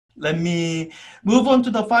let me move on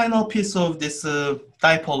to the final piece of this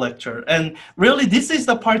dipole lecture. And really, this is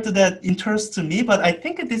the part that interests me, but I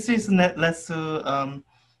think this is less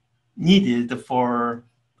needed for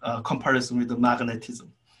comparison with the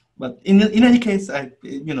magnetism. But in any case,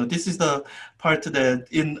 this is the part that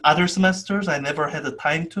in other semesters I never had the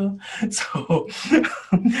time to. So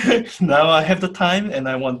now I have the time, and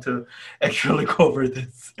I want to actually cover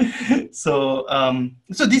this. So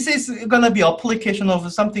so this is gonna be application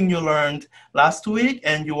of something you learned last week,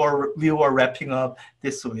 and we were wrapping up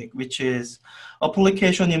this week, which is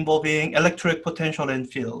application involving electric potential and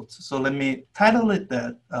fields. So let me title it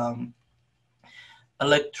that.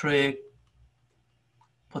 Electric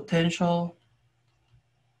potential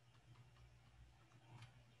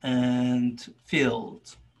and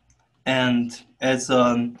field. And as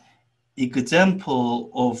an example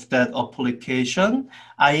of that application,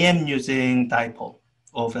 I am using dipole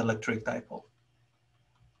of electric dipole.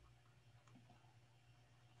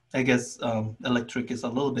 I guess electric is a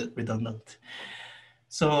little bit redundant.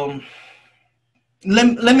 So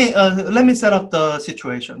let me set up the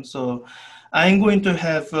situation. So I'm going to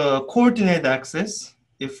have a coordinate axis,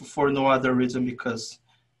 if for no other reason, because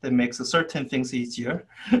that makes certain things easier.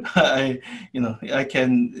 I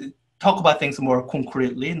can talk about things more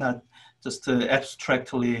concretely, not just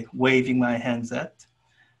abstractly waving my hands at.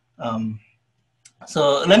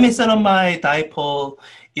 So let me set up my dipole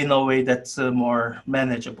in a way that's more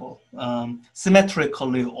manageable,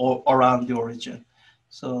 symmetrically around the origin.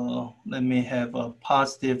 So let me have a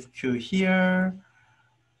positive Q here,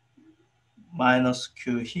 minus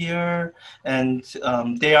Q here, and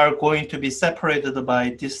they are going to be separated by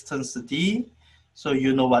distance D. So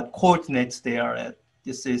you know what coordinates they are at.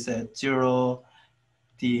 This is at 0,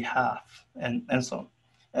 D half, and so on.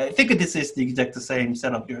 I think this is the exact same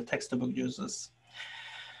setup your textbook uses.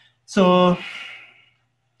 So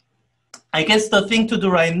I guess the thing to do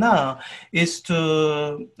right now is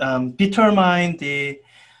to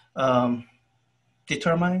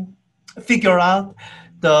figure out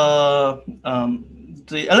the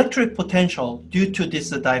electric potential due to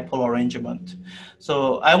this dipole arrangement.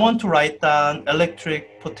 So I want to write down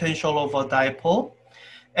electric potential of a dipole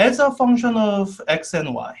as a function of x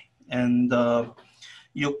and y. And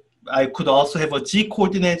I could also have a g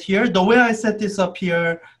coordinate here. The way I set this up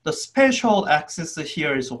here, the spatial axis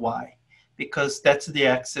here is y, because that's the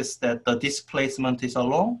axis that the displacement is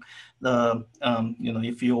along.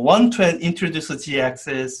 If you want to introduce a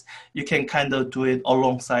z-axis, you can kind of do it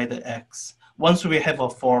alongside the x. Once we have a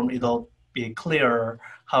form, it'll be clearer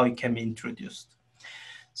how it can be introduced.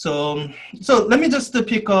 So let me just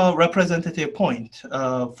pick a representative point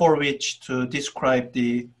for which to describe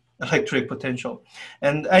the electric potential.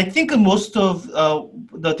 And I think most of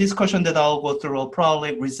the discussion that I'll go through will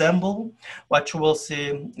probably resemble what you will see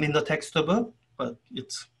in the textbook, but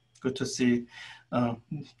it's good to see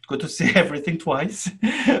everything twice,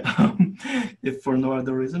 if for no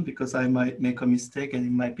other reason, because I might make a mistake and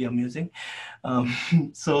it might be amusing.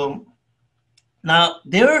 So now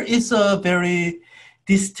there is a very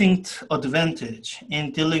distinct advantage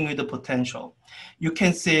in dealing with the potential. You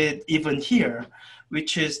can see it even here,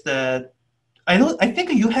 which is that I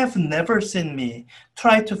think you have never seen me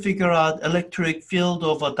try to figure out electric field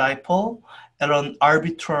of a dipole at an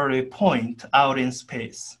arbitrary point out in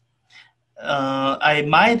space. I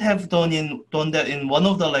might have done that in one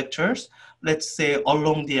of the lectures, let's say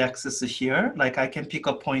along the axis here, like I can pick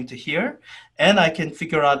a point here, and I can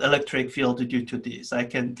figure out electric field due to this. I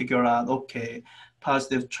can figure out, okay,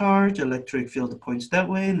 positive charge, electric field points that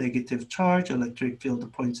way, negative charge, electric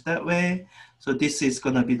field points that way. So this is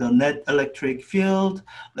gonna be the net electric field.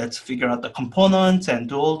 Let's figure out the components and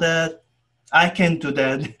do all that. I can do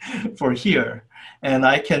that for here, and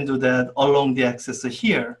I can do that along the axis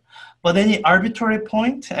here. But any arbitrary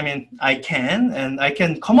point, I mean, I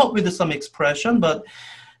can come up with some expression, but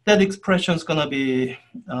that expression is gonna be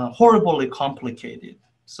horribly complicated.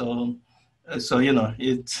 So it's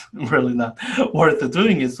really not worth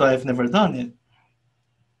doing it, so I've never done it.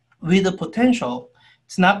 With the potential,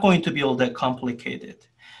 it's not going to be all that complicated.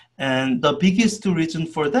 And the biggest reason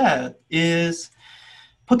for that is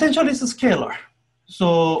potential is a scalar.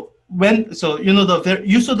 So you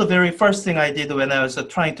saw the very first thing I did when I was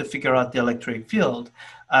trying to figure out the electric field,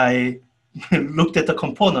 I looked at the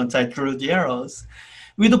components, I drew the arrows.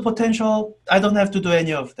 With the potential, I don't have to do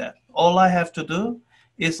any of that. All I have to do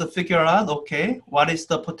is to figure out, okay, what is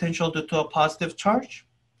the potential due to a positive charge?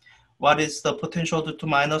 What is the potential due to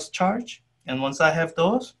minus charge? And once I have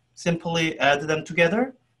those, simply add them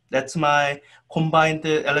together. That's my combined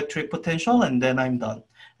electric potential, and then I'm done.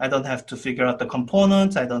 I don't have to figure out the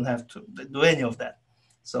components. I don't have to do any of that.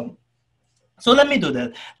 So let me do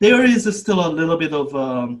that. There is still a little bit of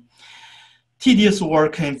tedious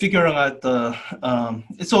work in figuring out the,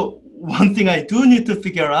 so one thing I do need to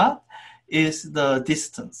figure out is the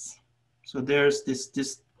distance. So there's this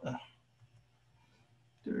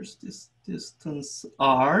distance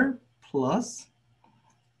r plus,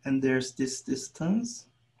 and there's this distance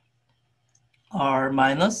r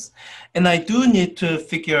minus, and I do need to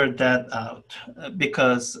figure that out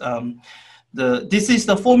because this is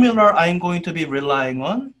the formula I'm going to be relying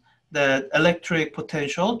on, that electric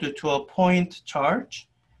potential due to a point charge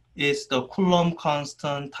is the Coulomb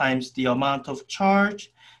constant times the amount of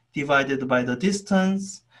charge divided by the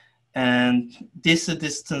distance. And this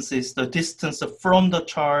distance is the distance from the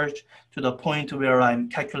charge to the point where I'm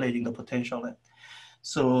calculating the potential at.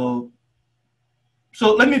 So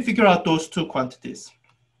let me figure out those two quantities.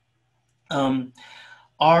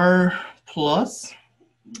 R plus,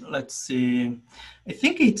 let's see, I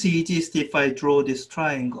think it's easiest if I draw this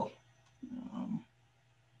triangle.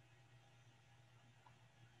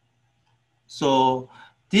 So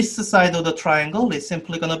this side of the triangle is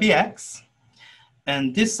simply going to be x,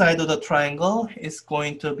 and this side of the triangle is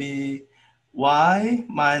going to be y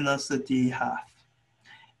minus d half.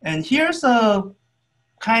 And here's a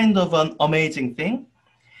kind of an amazing thing.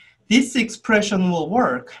 This expression will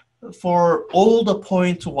work for all the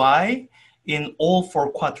points y in all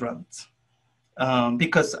four quadrants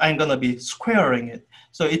because I'm going to be squaring it.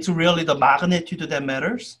 So it's really the magnitude that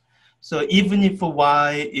matters. So even if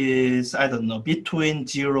y is, I don't know, between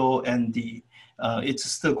 0 and d, it's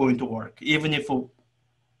still going to work. Even if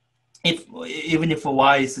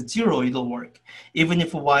y is 0, it'll work. Even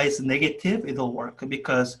if y is negative, it'll work,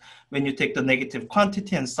 because when you take the negative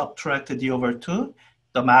quantity and subtract d over 2,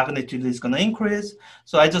 the magnitude is going to increase.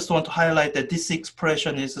 So I just want to highlight that this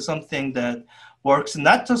expression is something that works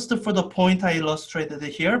not just for the point I illustrated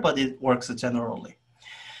here, but it works generally.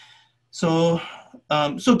 So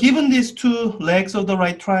given these two legs of the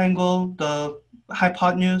right triangle, the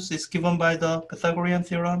hypotenuse is given by the Pythagorean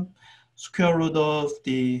theorem, square root of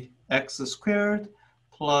the x squared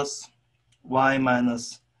plus y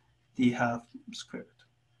minus d half squared.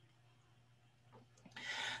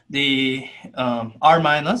 The r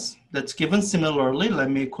minus, that's given similarly. Let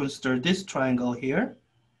me consider this triangle here.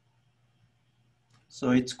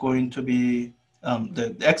 So it's going to be,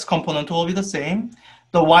 the x component will be the same.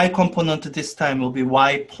 The y component this time will be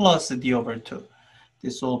y plus d over 2.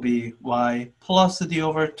 This will be y plus d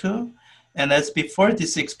over 2. And as before,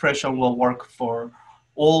 this expression will work for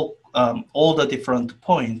all the different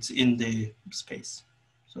points in the space.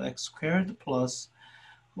 So x squared plus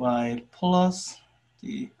y plus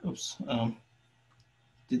d,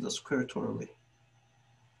 did the square totally.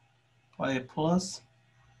 Y plus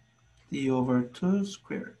d over 2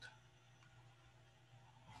 squared.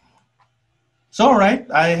 So, all right,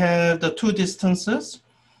 I have the two distances.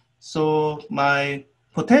 So my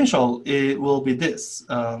potential, it will be this.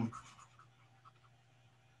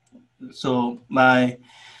 So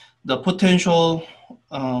the potential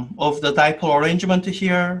of the dipole arrangement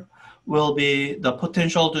here will be the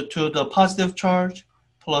potential due to the positive charge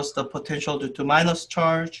plus the potential due to minus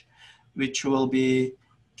charge, which will be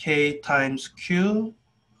k times q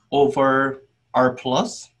over r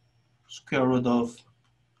plus square root of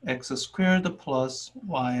x squared plus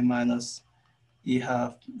y minus e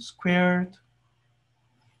half squared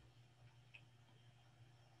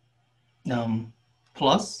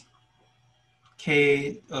plus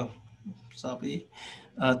k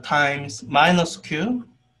times minus q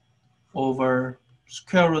over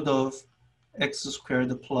square root of x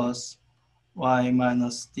squared plus y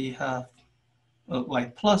minus d half y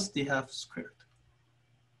plus d half squared.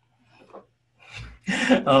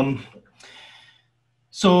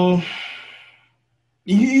 So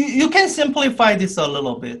you can simplify this a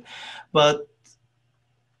little bit, but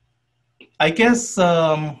I guess,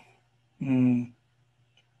 well,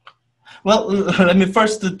 let me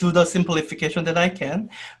first do the simplification that I can,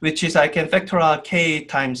 which is I can factor out k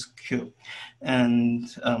times q. And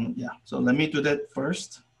yeah, so let me do that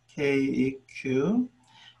first, k q.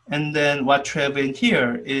 And then what you have in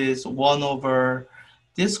here is 1 over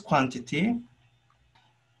this quantity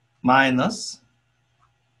minus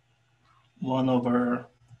 1 over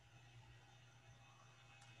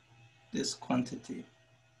this quantity,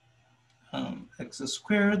 x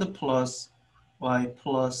squared plus y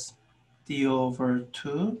plus d over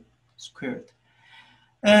 2 squared.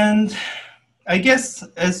 And I guess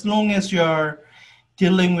as long as you're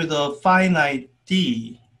dealing with a finite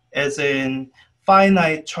d, as in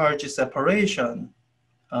finite charge separation,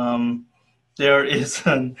 there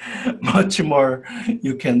isn't much more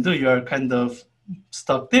you can do. You're kind of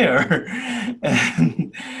stuck there.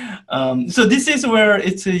 And so this is where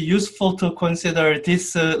it's useful to consider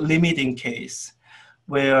this limiting case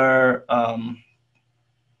where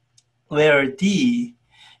D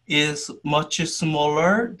is much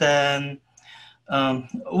smaller than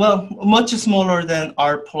much smaller than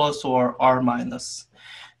R plus or R minus.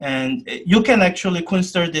 And you can actually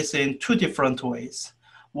consider this in two different ways.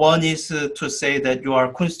 One is to say that you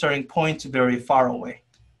are considering points very far away.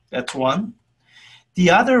 That's one. The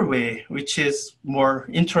other way, which is more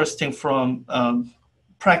interesting from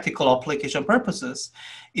practical application purposes,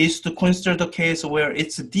 is to consider the case where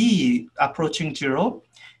it's D approaching zero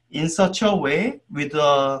in such a way with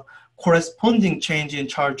a corresponding change in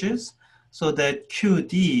charges so that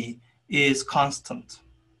QD is constant.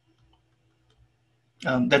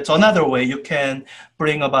 That's another way you can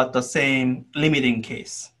bring about the same limiting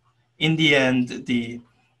case. In the end, the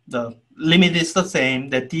limit is the same,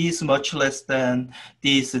 that D is much less than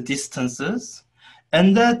these distances.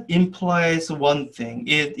 And that implies one thing.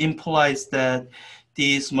 It implies that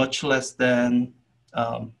D is much less than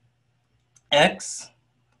X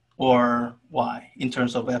or Y in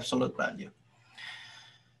terms of absolute value.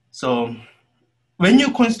 So when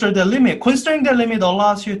you consider the limit, considering the limit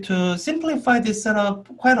allows you to simplify this setup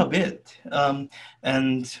quite a bit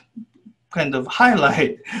and kind of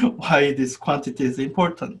highlight why this quantity is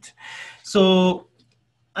important. So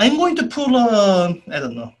I'm going to pull a, I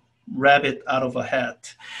don't know, rabbit out of a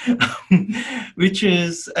hat, which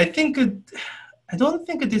is, I don't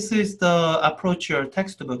think this is the approach your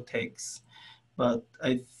textbook takes, but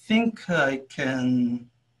I think I can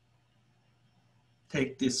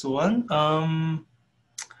take this one.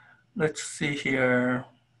 Let's see here.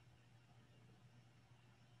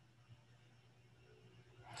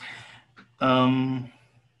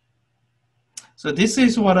 So this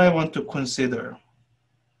is what I want to consider.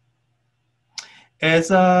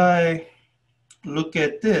 As I look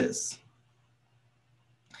at this,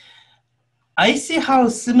 I see how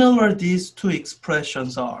similar these two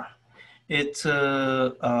expressions are.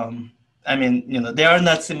 I mean, they are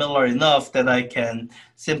not similar enough that I can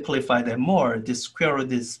simplify them more. This square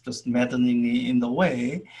root is just maddening me in the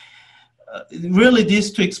way. Really,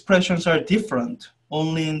 these two expressions are different,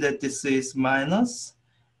 only in that this is minus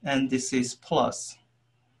and this is plus.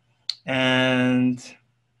 And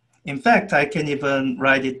in fact, I can even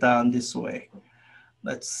write it down this way.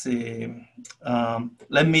 Let's see.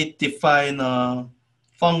 Let me define a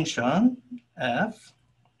function f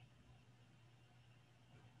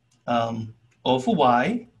of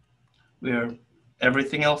y, where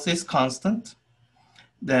everything else is constant.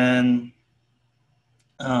 Then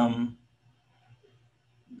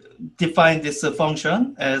define this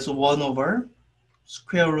function as 1 over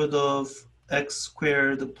square root of x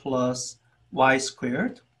squared plus y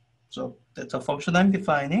squared. So that's a function I'm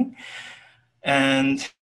defining. And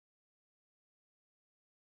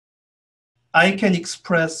I can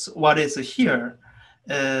express what is here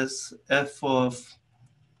as f of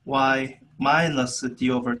y minus d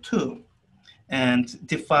over 2 and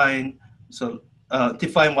define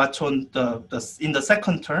what's on in the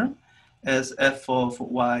second term as f of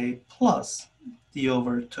y plus d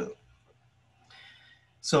over 2.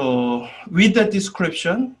 So with that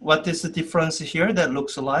description, what is the difference here that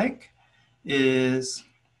looks like is,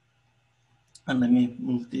 and let me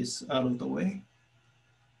move this out of the way.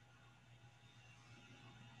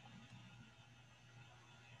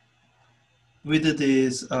 With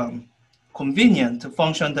these convenient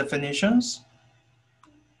function definitions,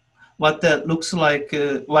 what that looks like,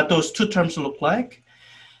 what those two terms look like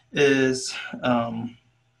is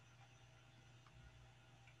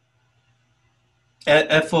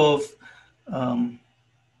f of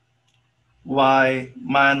y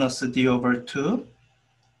minus d over 2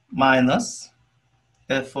 minus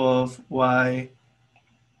f of y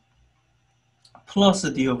plus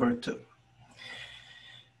d over 2.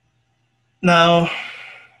 Now,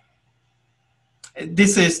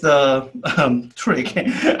 this is the trick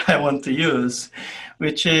I want to use,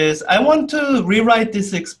 which is I want to rewrite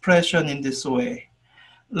this expression in this way.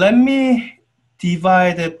 Let me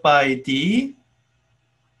divide it by d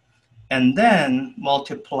and then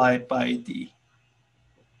multiply by d.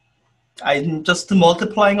 I'm just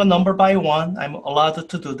multiplying a number by 1. I'm allowed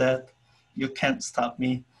to do that. You can't stop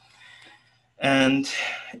me. And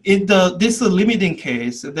this limiting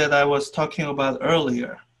case that I was talking about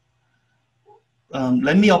earlier,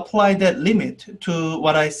 let me apply that limit to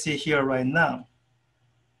what I see here right now.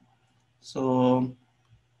 So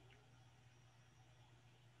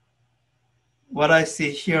what I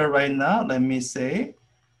see here right now, let me say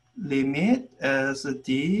limit as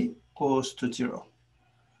d goes to 0.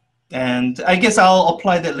 And I guess I'll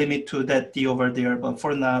apply that limit to that d over there, but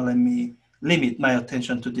for now, let me limit my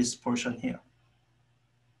attention to this portion here.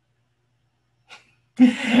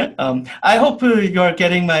 I hope you're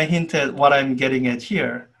getting my hint at what I'm getting at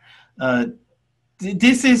here.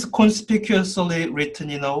 This is conspicuously written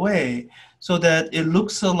in a way so that it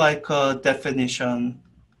looks like a definition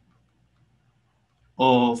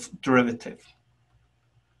of derivative.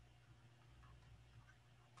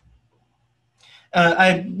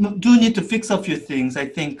 I do need to fix a few things. I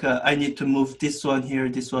think I need to move this one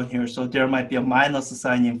here. So there might be a minus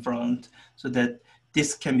sign in front so that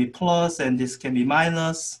this can be plus and this can be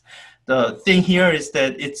minus. The thing here is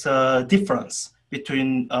that it's a difference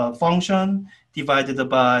between a function divided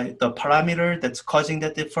by the parameter that's causing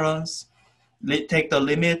that difference. Take the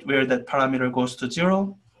limit where that parameter goes to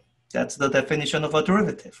 0. That's the definition of a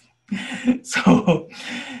derivative. So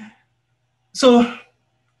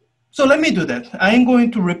let me do that. I'm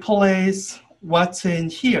going to replace what's in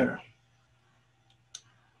here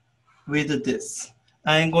with this.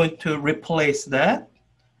 I'm going to replace that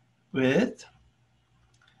with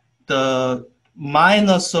the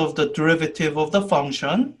minus of the derivative of the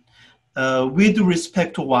function with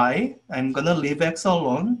respect to y. I'm going to leave x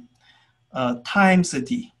alone times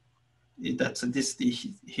d. That's this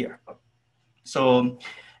d here. So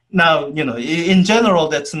now, you know, in general,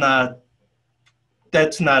 that's not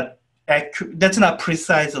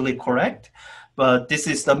precisely correct, but this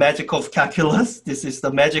is the magic of calculus. This is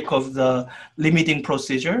the magic of the limiting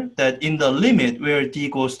procedure, that in the limit where d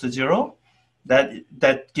goes to 0,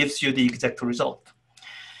 that gives you the exact result.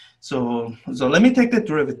 So let me take the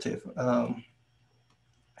derivative. I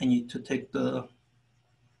need to take the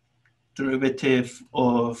derivative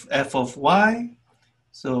of f of y.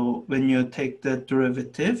 So when you take the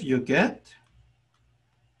derivative, you get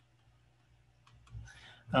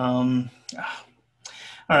all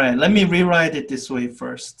right, let me rewrite it this way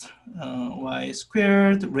first. Y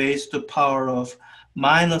squared raised to the power of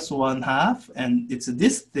minus 1/2, and it's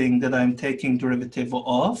this thing that I'm taking derivative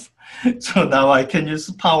of. So now I can use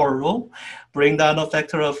power rule, bring down a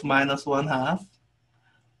factor of minus 1/2,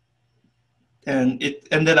 and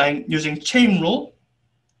then I'm using chain rule.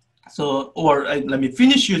 So, let me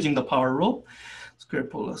finish using the power rule. Squared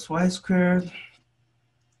plus y squared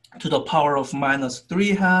to the power of minus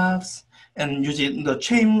 3/2, and using the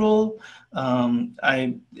chain rule, I'm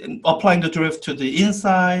applying the derivative to the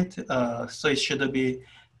inside, so it should be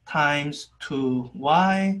times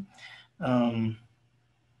 2y.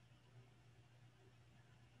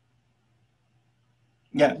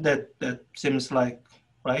 Yeah, that seems like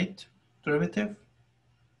right derivative.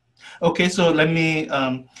 Okay, so let me,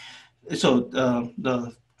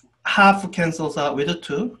 the half cancels out with the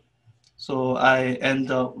 2. So I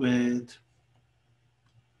end up with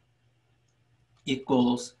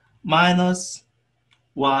equals minus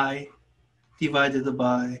y divided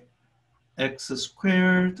by x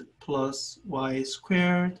squared plus y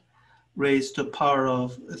squared raised to the power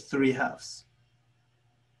of 3/2.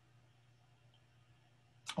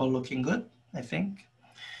 All looking good, I think.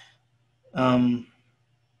 And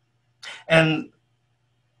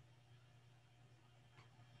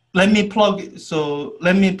let me plug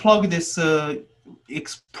this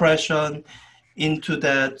expression into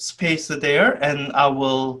that space there, and I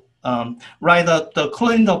will write out the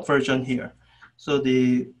cleaned up version here. So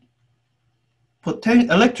the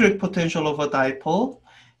electric potential of a dipole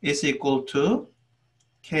is equal to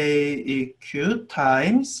Keq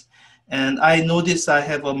times, and I notice I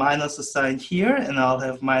have a minus sign here, and I'll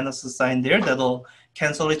have minus sign there. That'll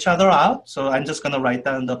cancel each other out. So I'm just going to write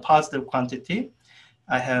down the positive quantity.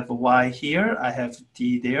 I have y here, I have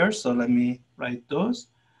d there, so let me write those.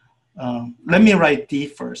 Let me write d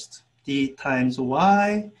first. D times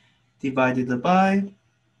y divided by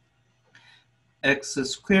x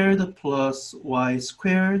squared plus y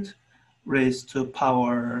squared raised to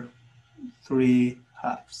power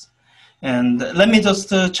 3/2. And let me just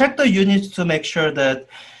check the units to make sure that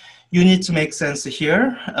units make sense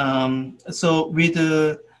here. So with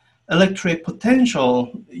the electric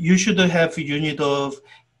potential, you should have a unit of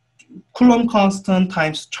Coulomb constant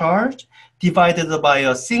times charge divided by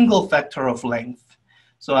a single factor of length.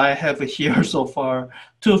 So I have here so far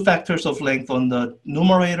 2 factors of length on the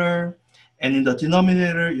numerator, and in the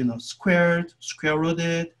denominator, squared, square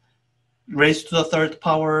rooted, raised to the 3rd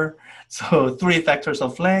power. So 3 factors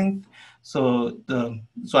of length. So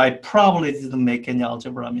I probably didn't make any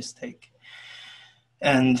algebra mistake.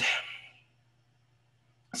 And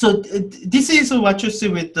so this is what you see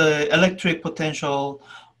with the electric potential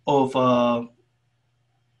of a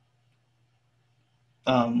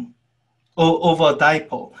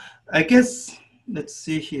dipole. I guess let's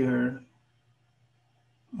see here.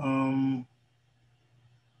 I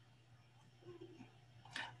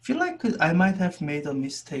feel like I might have made a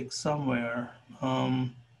mistake somewhere.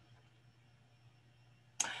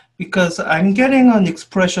 Because I'm getting an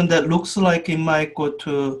expression that looks like it might go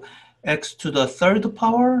to x to the third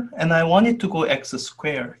power, and I want it to go x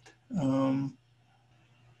squared.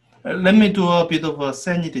 Let me do a bit of a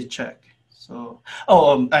sanity check. So,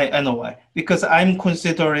 I know why. Because I'm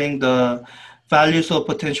considering the values of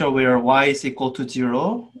potential where y is equal to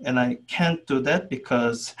 0, and I can't do that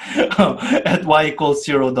because at y equals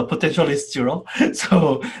 0, the potential is 0.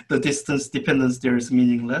 So the distance dependence there is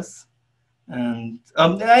meaningless. And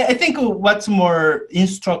I think what's more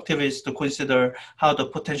instructive is to consider how the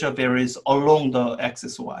potential varies along the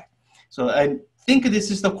axis y. So I think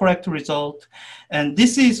this is the correct result. And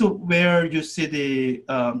this is where you see the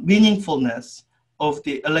meaningfulness of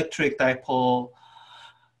the electric dipole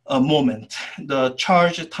moment, the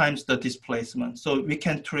charge times the displacement. So we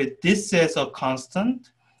can treat this as a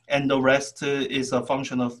constant, and the rest is a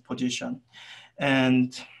function of position.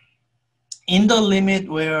 And in the limit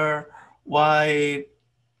where y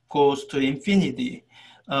goes to infinity,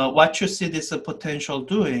 what you see this potential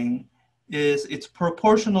doing is it's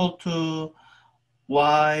proportional to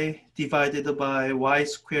y divided by y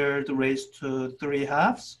squared raised to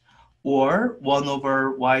 3/2, or 1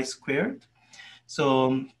 over y squared.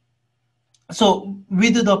 So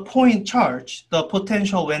with the point charge, the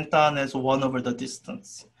potential went down as 1 over the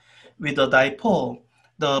distance. With the dipole,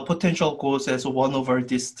 the potential goes as 1 over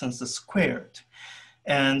distance squared.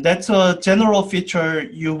 And that's a general feature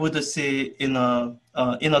you would see in a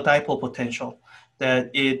dipole potential, that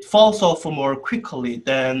it falls off more quickly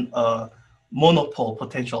than a monopole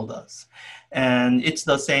potential does. And it's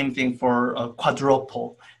the same thing for a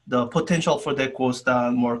quadrupole. The potential for that goes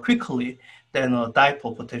down more quickly than a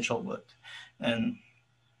dipole potential would. And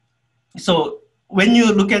so when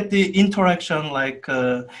you look at the interaction like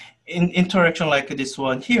interaction like this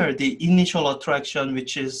one here, the initial attraction,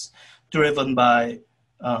 which is driven by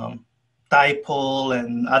dipole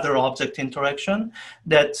and other object interaction,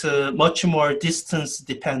 that's much more distance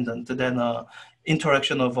dependent than a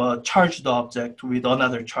interaction of a charged object with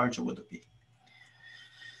another charge would be.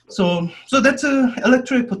 So that's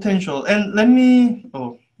electric potential. And let me,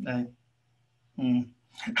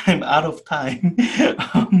 I'm out of time.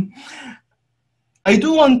 I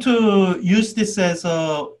do want to use this as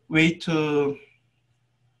a way to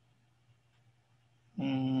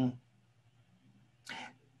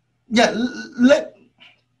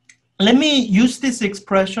let me use this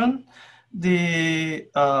expression, the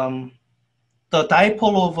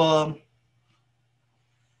dipole of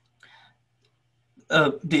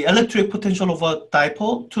the electric potential of a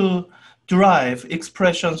dipole, to derive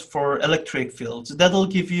expressions for electric fields. That'll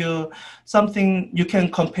give you something you can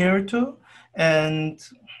compare to and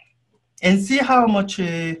see how much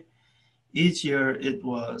easier it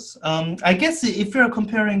was. I guess if you're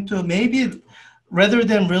comparing to, maybe rather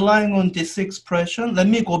than relying on this expression, let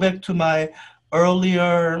me go back to my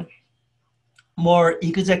earlier, more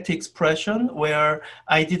exact expression where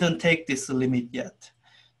I didn't take this limit yet.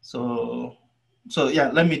 So yeah,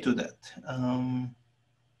 let me do that.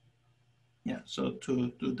 Yeah, so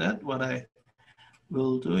to do that, what I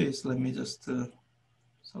will do is, let me just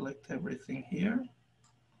select everything here.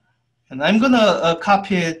 And I'm gonna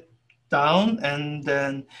copy it down and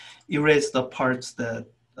then erase the parts that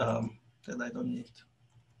that I don't need.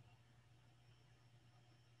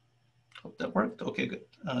 Hope that worked. Okay, good.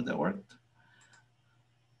 That worked.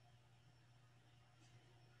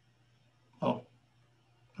 Oh,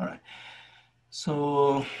 all right.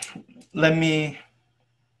 So let me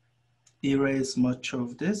erase much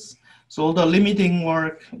of this. So all the limiting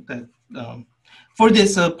work that for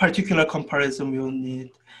this particular comparison we will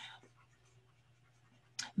need,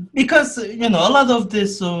 because a lot of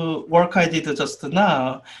this work I did just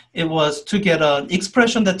now, it was to get an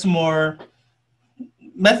expression that's more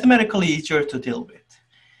mathematically easier to deal with,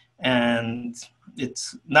 and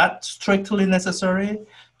it's not strictly necessary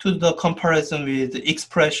to the comparison with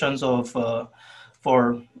expressions of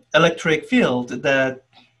for electric field that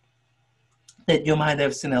you might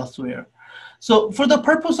have seen elsewhere. So for the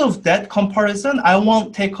purpose of that comparison, I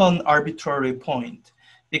won't take an arbitrary point,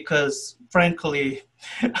 because frankly,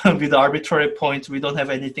 with arbitrary points, we don't have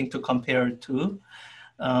anything to compare it to.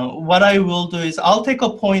 What I will do is I'll take a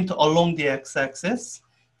point along the x-axis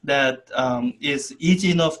that is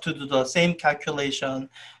easy enough to do the same calculation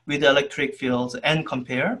with electric fields and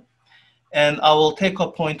compare. And I will take a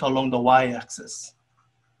point along the y-axis.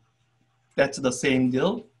 That's the same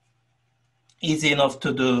deal. Easy enough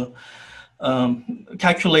to do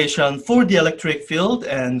calculation for the electric field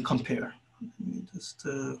and compare. Let me just,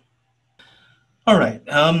 all right,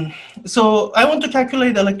 so I want to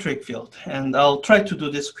calculate electric field, and I'll try to do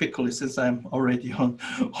this quickly since I'm already on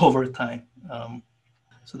overtime.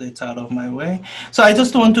 So that's out of my way. So I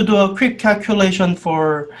just want to do a quick calculation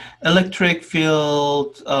for electric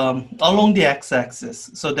field along the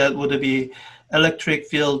x-axis. So that would be electric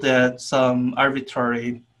field at some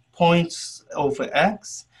arbitrary points over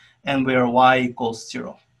x and where y equals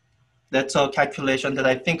 0. That's a calculation that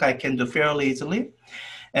I think I can do fairly easily.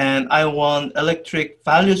 And I want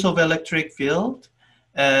values of electric field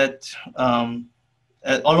at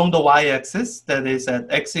along the y-axis, that is at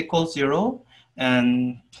x equals 0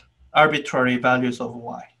 and arbitrary values of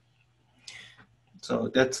y. So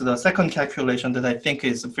that's the second calculation that I think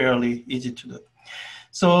is fairly easy to do.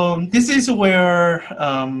 So this is where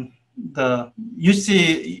you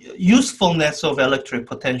see usefulness of electric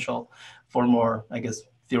potential for more, I guess,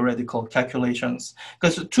 theoretical calculations.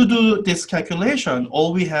 Because to do this calculation,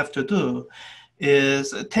 all we have to do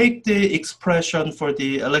is take the expression for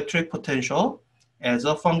the electric potential as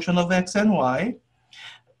a function of x and y.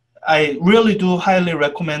 I really do highly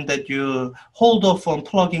recommend that you hold off on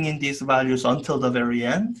plugging in these values until the very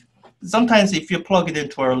end. Sometimes if you plug it in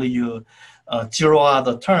too early, you zero out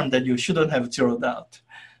a term that you shouldn't have zeroed out.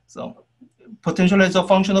 So potential as a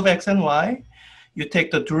function of x and y. You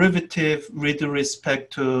take the derivative with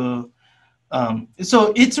respect to,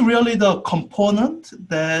 so it's really the component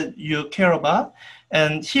that you care about.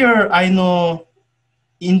 And here I know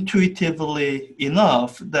intuitively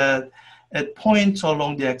enough that at points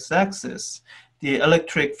along the x-axis, the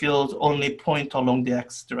electric fields only point along the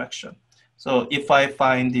x direction. So if I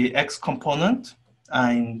find the x component,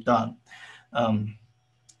 I'm done.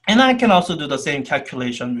 And I can also do the same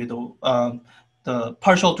calculation with the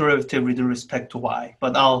partial derivative with respect to y,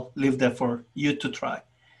 but I'll leave that for you to try.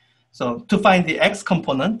 So to find the x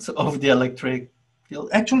component of the electric field,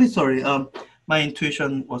 actually, sorry, my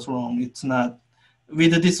intuition was wrong. It's not.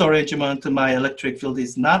 With this arrangement, my electric field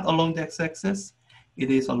is not along the x-axis. It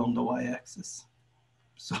is along the y-axis.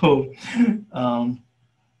 So,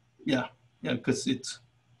 yeah, because it's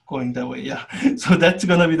going that way, yeah. So that's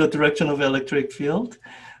going to be the direction of electric field.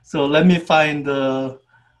 So let me find the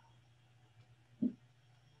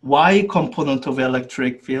y component of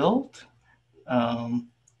electric field.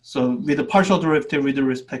 So with the partial derivative with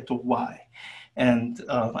respect to y. And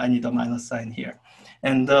I need a minus sign here.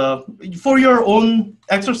 And for your own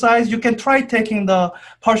exercise, you can try taking the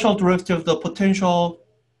partial derivative of the potential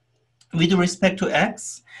with respect to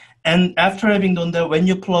x. And after having done that, when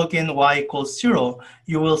you plug in y equals 0,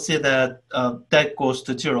 you will see that that goes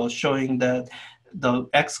to 0, showing that the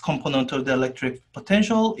x component of the electric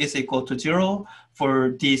potential is equal to 0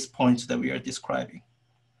 for these points that we are describing.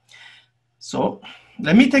 So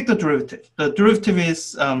let me take the derivative. The derivative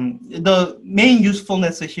is, the main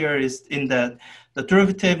usefulness here is in that the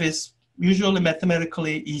derivative is usually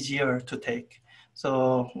mathematically easier to take.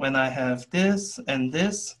 So when I have this and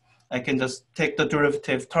this, I can just take the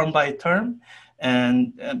derivative term by term,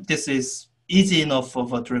 and this is easy enough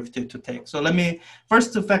of a derivative to take. So let me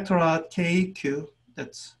first factor out k, q.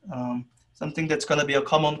 That's something that's going to be a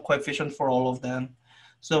common coefficient for all of them.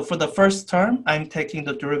 So for the first term, I'm taking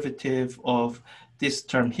the derivative of this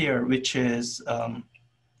term here, which is,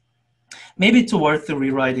 maybe it's worth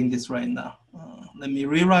rewriting this right now. Let me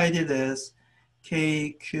rewrite it as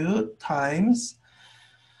kq times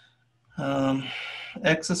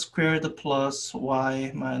x squared plus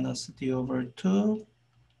y minus d over 2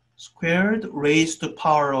 squared raised to the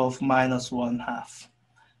power of minus 1/2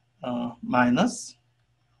 minus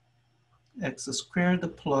x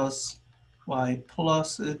squared plus y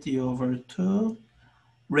plus d over 2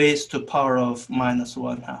 raised to the power of minus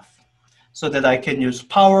 1/2, so that I can use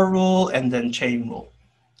power rule and then chain rule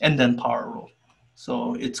and then power rule.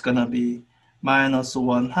 So it's gonna be minus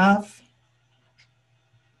 1/2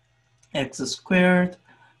 x squared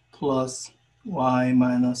plus y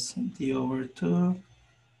minus d over 2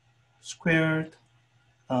 squared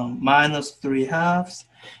minus 3/2,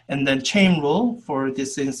 and then chain rule for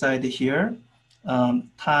this inside here,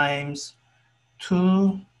 times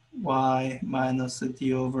 2y minus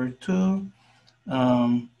d over 2,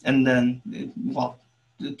 and then, well,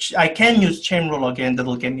 I can use chain rule again,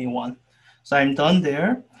 that'll give me 1. So I'm done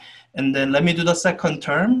there. And then let me do the second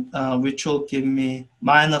term, which will give me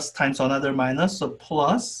minus times another minus, so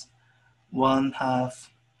plus 1/2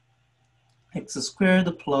 x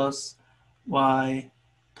squared plus y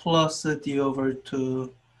plus d over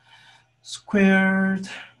 2 squared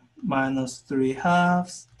minus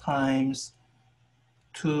 3/2 times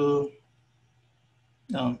 2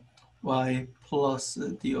 y plus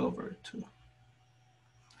d over 2.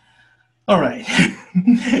 All right.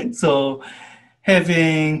 So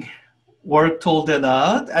having worked all that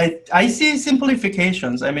out, I see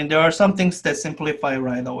simplifications. I mean, there are some things that simplify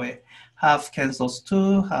right away. Half cancels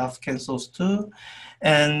 2, half cancels 2.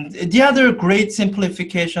 And the other great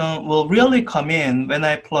simplification will really come in when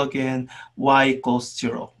I plug in y equals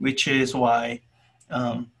 0,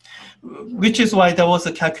 um, which is why there was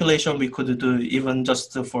a calculation we could do even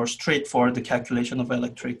just for straightforward calculation of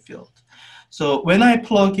electric field. So when I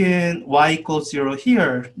plug in y equals 0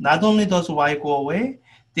 here, not only does y go away,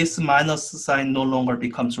 this minus sign no longer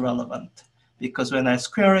becomes relevant, because when I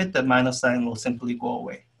square it, the minus sign will simply go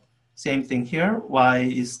away. Same thing here, y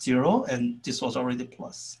is 0, and this was already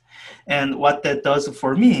plus. And what that does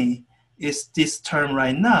for me is this term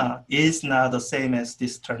right now is now the same as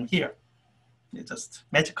this term here. It just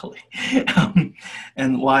magically.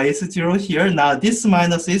 And y is 0 here. Now this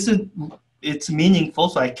minus isn't, it's meaningful,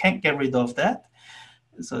 so I can't get rid of that.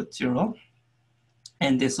 So 0.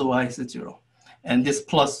 And this y is 0. And this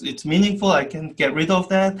plus, it's meaningful, I can get rid of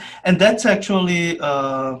that. And that's actually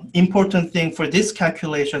an important thing for this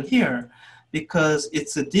calculation here, because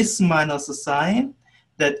it's this minus sign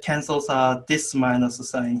that cancels out this minus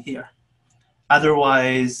sign here.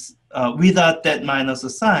 Otherwise, without that minus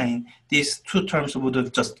sign, these two terms would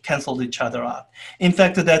have just canceled each other out. In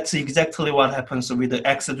fact, that's exactly what happens with the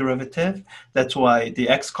x derivative. That's why the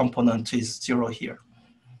x component is 0 here.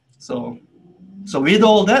 So with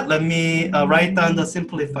all that, let me write down the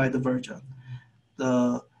simplified version.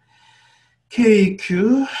 The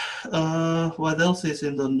KQ, what else is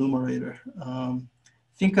in the numerator? I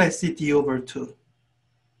think I see d over 2.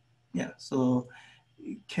 Yeah, so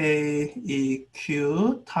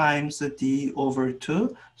KEQ times d over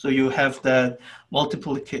 2. So you have that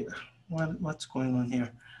multiplication. What's going on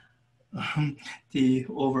here? D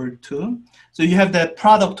over 2. So you have that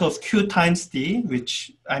product of Q times D,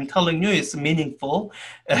 which I'm telling you is meaningful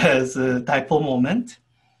as a dipole moment,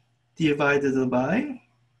 divided by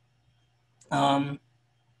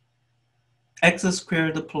x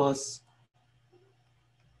squared plus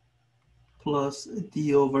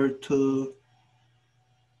D over 2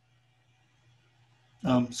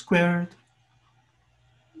 squared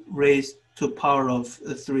raised to power of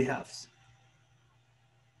 3/2.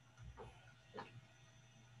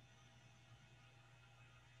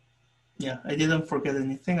 Yeah, I didn't forget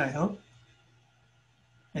anything, I hope.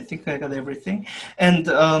 I think I got everything. And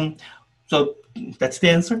so that's the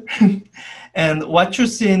answer. And what you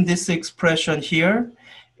see in this expression here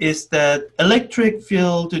is that electric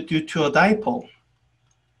field due to a dipole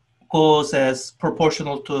goes as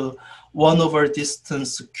proportional to 1 over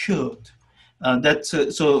distance cubed.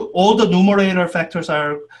 So all the numerator factors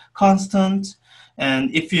are constant.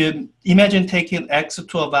 And if you imagine taking x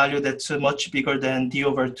to a value that's much bigger than d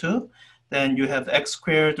over 2, then you have x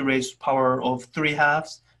squared raised to the power of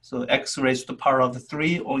 3/2. So x raised to the power of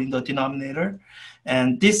 3 in the denominator.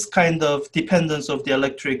 And this kind of dependence of the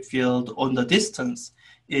electric field on the distance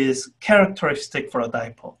is characteristic for a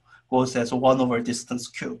dipole, goes as 1 over distance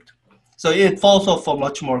cubed. So it falls off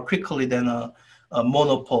much more quickly than a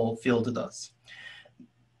monopole field does.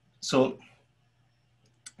 So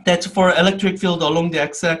that's for electric field along the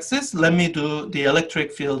x-axis. Let me do the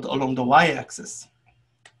electric field along the y-axis.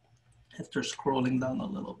 After scrolling down a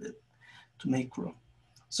little bit to make room.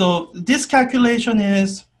 So this calculation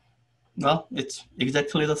is, well, it's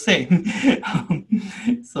exactly the same.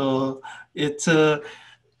 So it's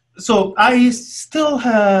so I still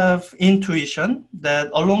have intuition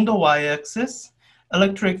that along the y-axis,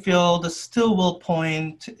 electric field still will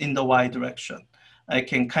point in the y direction. I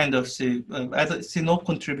can kind of see, I see no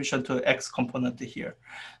contribution to x component here.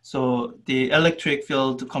 So the electric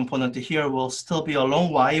field component here will still be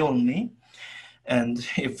along y only. And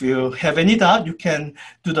if you have any doubt, you can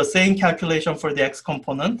do the same calculation for the x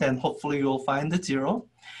component, and hopefully you'll find the 0.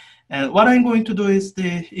 And what I'm going to do is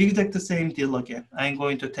the exact same deal again. I'm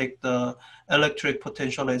going to take the electric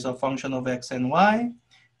potential as a function of x and y,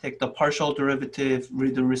 take the partial derivative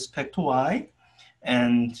with respect to y,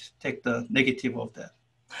 and take the negative of that.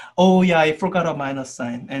 Oh yeah, I forgot a minus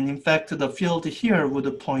sign. And in fact, the field here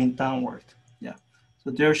would point downward. Yeah, so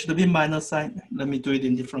there should be minus sign. Let me do it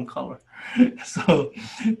in different color. So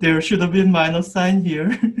there should have been minus sign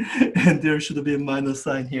here, and there should be a minus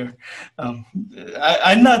sign here.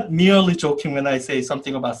 I'm not merely joking when I say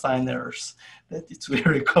something about sign errors. That it's a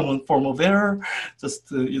very common form of error.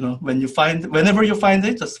 Just you know, whenever you find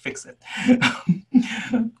it, just fix it.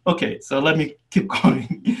 Okay, so let me keep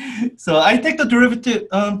going. So I take the derivative.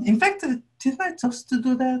 In fact, didn't I just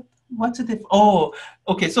do that? What's the diff? Oh,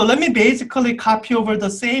 okay. So let me basically copy over the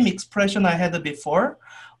same expression I had before.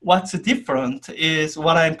 What's different is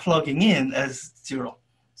what I'm plugging in as 0.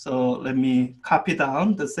 So let me copy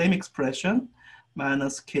down the same expression,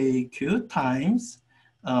 minus kq times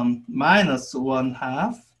minus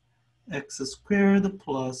 1/2 x squared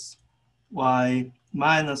plus y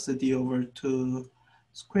minus d over 2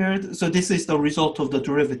 squared. So this is the result of the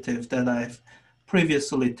derivative that I've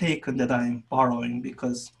previously taken that I'm borrowing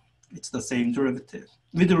because it's the same derivative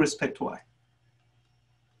with respect to y.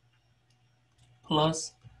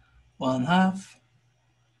 Plus 1/2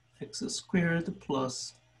 x squared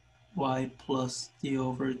plus y plus d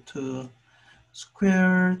over 2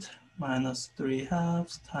 squared minus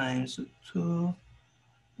 3/2 times 2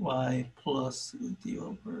 y plus d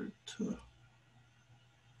over 2.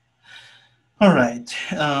 All right.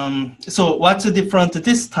 So what's different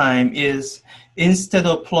this time is instead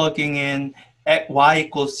of plugging in y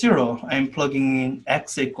equals 0, I'm plugging in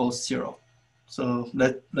x equals 0. So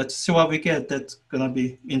let's see what we get. That's going to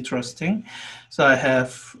be interesting. So I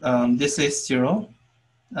have this is 0.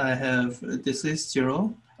 I have this is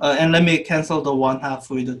 0. And let me cancel the 1/2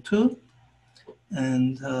 with the 2.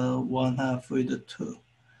 And 1/2 with the 2.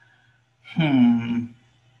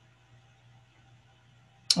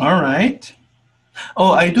 All right.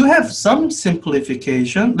 Oh, I do have some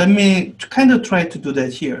simplification. Let me kind of try to do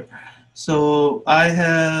that here. So I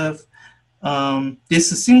have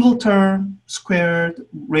this single term squared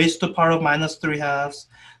raised to the power of minus 3/2.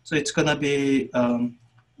 So it's going to be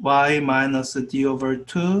y minus d over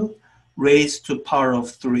 2 raised to power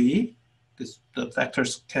of 3, because the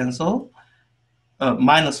factors cancel,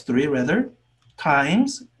 minus 3 rather,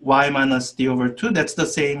 times y minus d over 2. That's the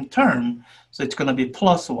same term. So it's going to be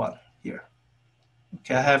plus 1 here.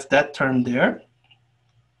 Okay, I have that term there.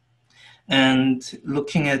 And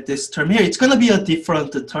looking at this term here, it's going to be a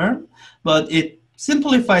different term, but it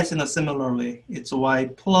simplifies in a similar way. It's y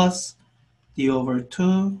plus d over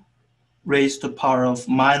 2 raised to the power of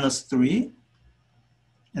minus 3,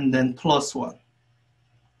 and then plus 1.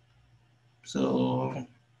 So,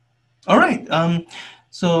 all right.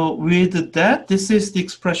 So with that, this is the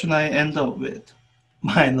expression I end up with.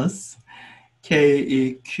 Minus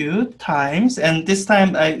KEQ times, and this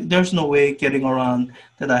time there's no way getting around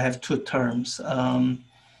that I have two terms.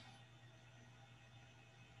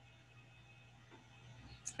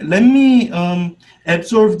 Let me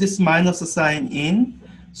absorb this minus sign in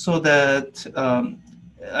so that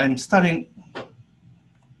I'm starting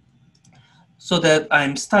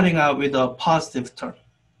out with a positive term.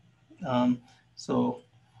 So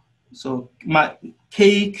my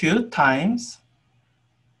KEQ times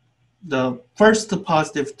the first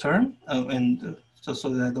positive term, and just so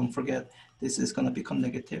that I don't forget, this is going to become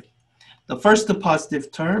negative. The first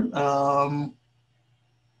positive term,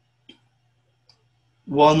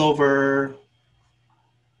 1 over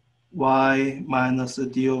y minus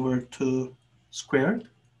d over 2 squared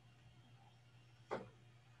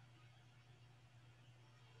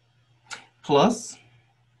plus,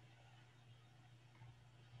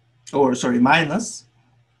 or sorry, minus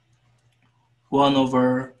 1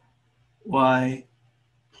 over y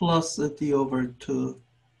plus d over 2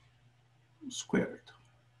 squared.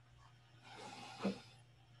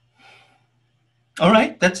 All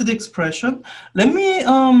right, that's the expression. Let me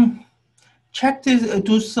check this,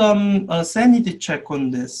 do some sanity check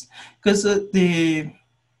on this, because the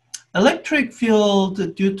electric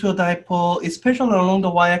field due to a dipole, especially along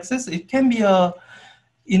the y-axis, it can be a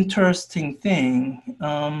interesting thing.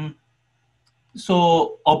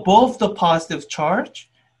 So above the positive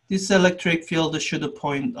charge, this electric field should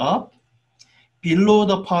point up. Below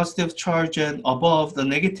the positive charge and above the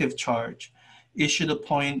negative charge, it should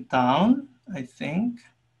point down, I think.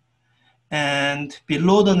 And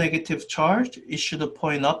below the negative charge, it should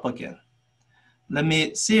point up again. Let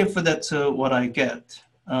me see if that's what I get.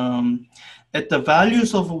 At the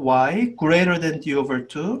values of y greater than d over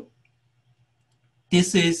 2,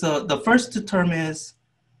 this is, the first term is,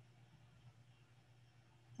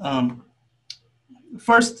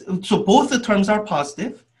 so both the terms are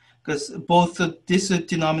positive, because both this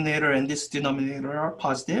denominator and this denominator are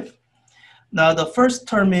positive. Now the first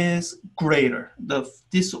term is greater.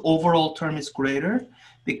 This overall term is greater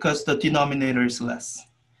because the denominator is less.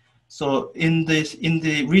 So in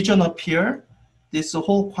the region up here, this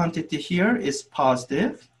whole quantity here is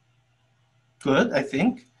positive. Good, I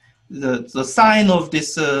think. The sign of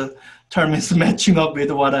this term is matching up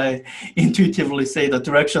with what I intuitively say the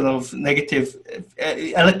direction of negative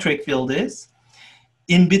electric field is.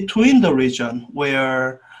 In between the region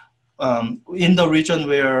where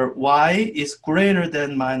y is greater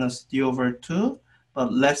than minus d over 2,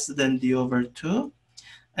 but less than d over 2,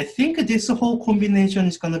 I think this whole combination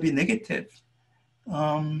is going to be negative.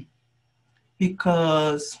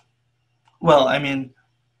 Because, well, I mean,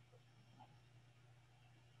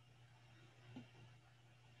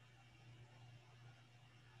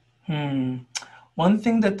 one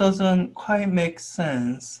thing that doesn't quite make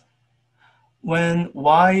sense, when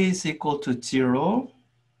y is equal to 0,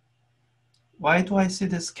 why do I see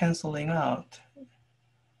this canceling out?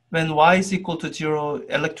 When y is equal to 0,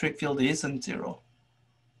 electric field isn't 0.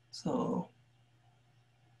 So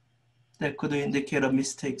that could indicate a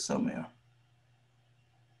mistake somewhere.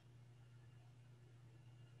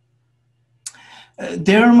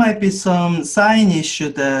 There might be some sign issue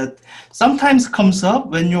that sometimes comes up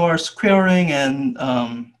when you are squaring and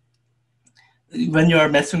when you are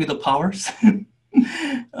messing with the powers.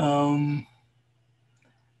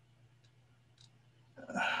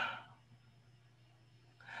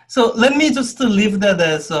 So let me just leave that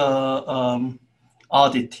as a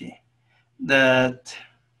oddity, that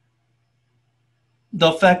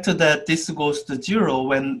the fact that this goes to 0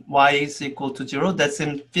 when y is equal to 0, that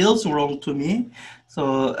feels wrong to me.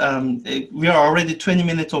 So we are already 20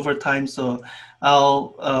 minutes over time, so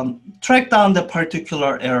I'll track down the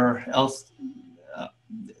particular error,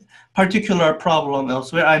 particular problem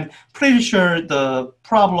elsewhere. I'm pretty sure the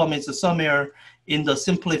problem is somewhere in the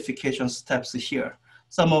simplification steps here.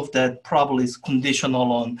 Some of that probably is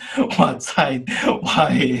conditional on what side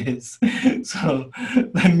y is. So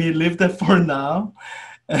let me leave that for now.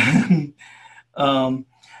 And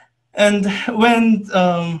when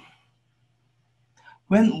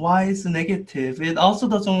y is negative, it also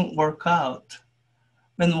doesn't work out.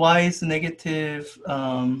 When y is negative,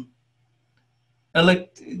 the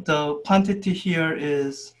quantity here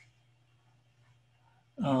is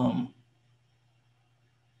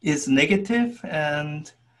negative,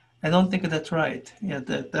 and I don't think that's right. Yeah,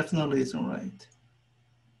 that definitely isn't right.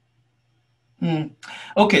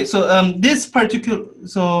 Okay, so this particular,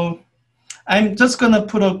 so I'm just gonna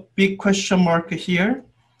put a big question mark here,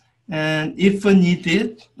 and if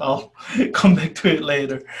needed, I'll come back to it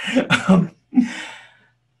later.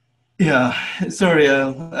 Yeah, sorry,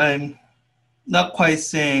 I'm not quite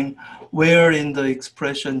saying where in the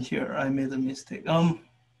expression here I made a mistake.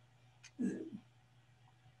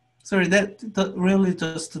 Sorry, that really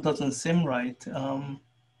just doesn't seem right.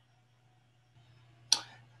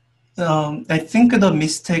 I think the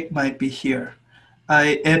mistake might be here.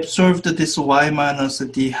 I observed this y minus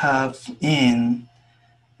d half in,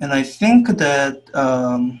 and I think that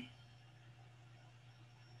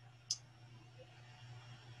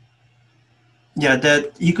yeah,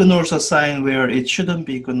 that ignores a sign where it shouldn't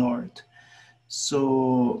be ignored.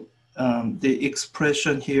 So the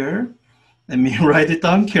expression here, let me write it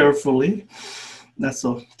down carefully, not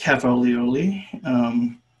so cavalierly.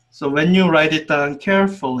 So when you write it down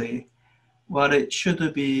carefully, what it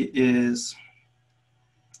should be is,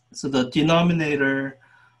 so the denominator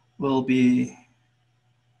will be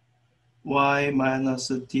y minus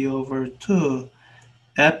d over 2,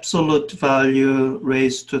 absolute value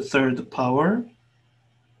raised to third power.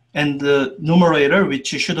 And the numerator, which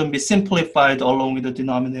shouldn't be simplified along with the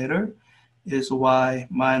denominator, is y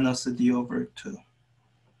minus d over 2.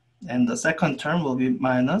 And the second term will be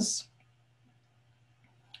minus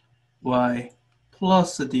y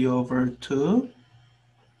plus d over 2.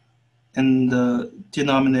 And the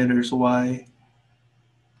denominator is y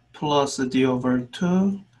plus d over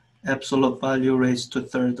 2, absolute value raised to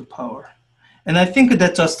third power. And I think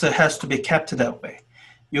that just has to be kept that way.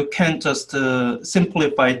 You can't just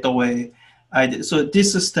simplify it the way I did. So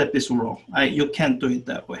this step is wrong. You can't do it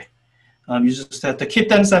that way. You just have to keep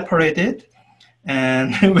them separated.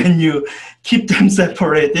 And when you keep them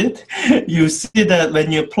separated, you see that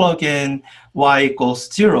when you plug in y equals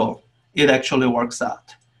 0, it actually works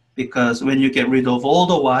out. Because when you get rid of all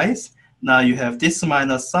the y's, now you have this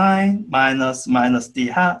minus sign, minus d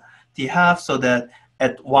half, so that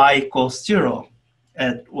at y equals 0,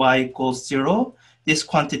 this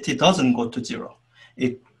quantity doesn't go to 0.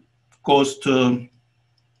 It goes to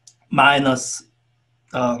minus,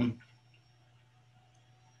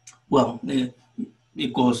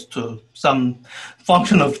 it goes to some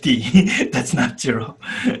function of d that's not 0.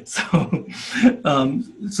 So,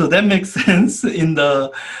 so that makes sense in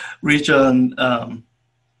the region,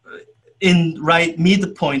 in right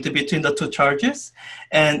midpoint between the two charges.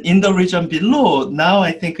 And in the region below, now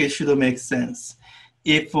I think it should make sense.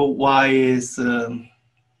 If y is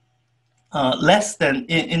less than,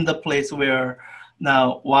 in the place where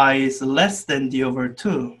now y is less than d over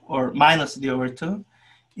 2 or minus d over 2,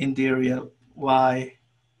 in the area y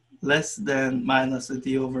less than minus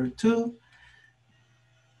d over 2,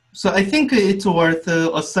 So I think it's worth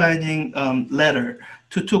assigning letter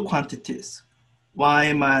to two quantities,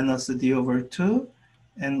 y minus d over 2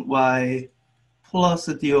 and y plus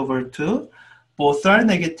d over 2. Both are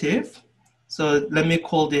negative. So let me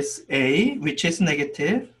call this A, which is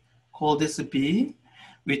negative. Call this B,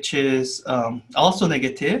 which is also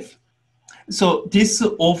negative. So this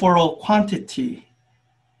overall quantity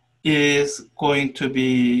is going to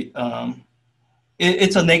be,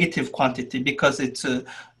 it's a negative quantity because its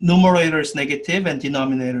numerator is negative and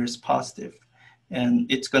denominator is positive.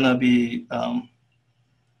 And it's going to be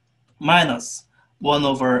minus 1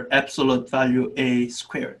 over absolute value A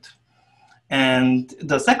squared. And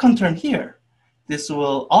the second term here, this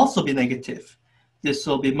will also be negative. This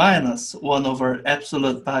will be minus 1 over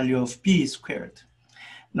absolute value of B squared.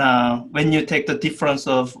 Now, when you take the difference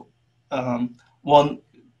of 1,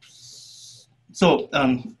 so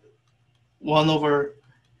 1 over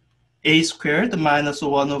A squared minus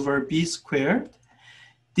 1 over B squared,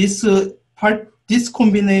 this this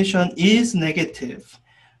combination is negative.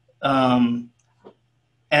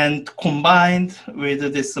 And combined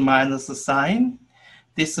with this minus sign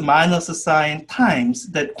times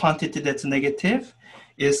that quantity that's negative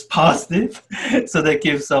is positive. So that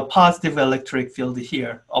gives a positive electric field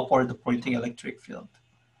here, upward pointing electric field.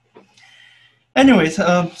 Anyways,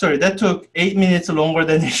 sorry, that took 8 minutes longer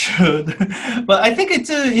than it should. But I think it's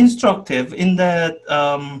instructive in that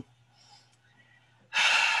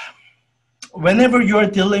whenever you're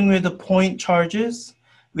dealing with the point charges,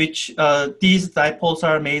 which these dipoles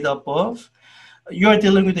are made up of, you're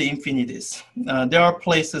dealing with the infinities. There are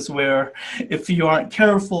places where if you aren't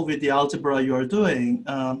careful with the algebra you're doing,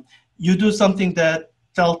 you do something that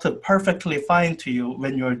felt perfectly fine to you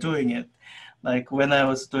when you're doing it. Like when I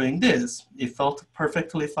was doing this, it felt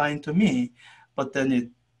perfectly fine to me, but then it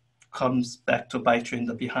comes back to bite you in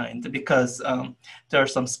the behind because there are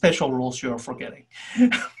some special rules you're forgetting.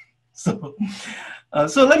 So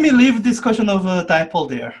let me leave discussion of dipole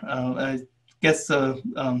there. I guess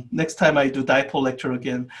next time I do dipole lecture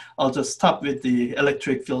again, I'll just stop with the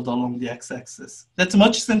electric field along the x-axis. That's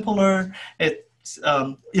much simpler. It's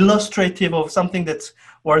illustrative of something that's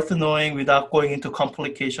worth knowing without going into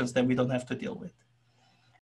complications that we don't have to deal with.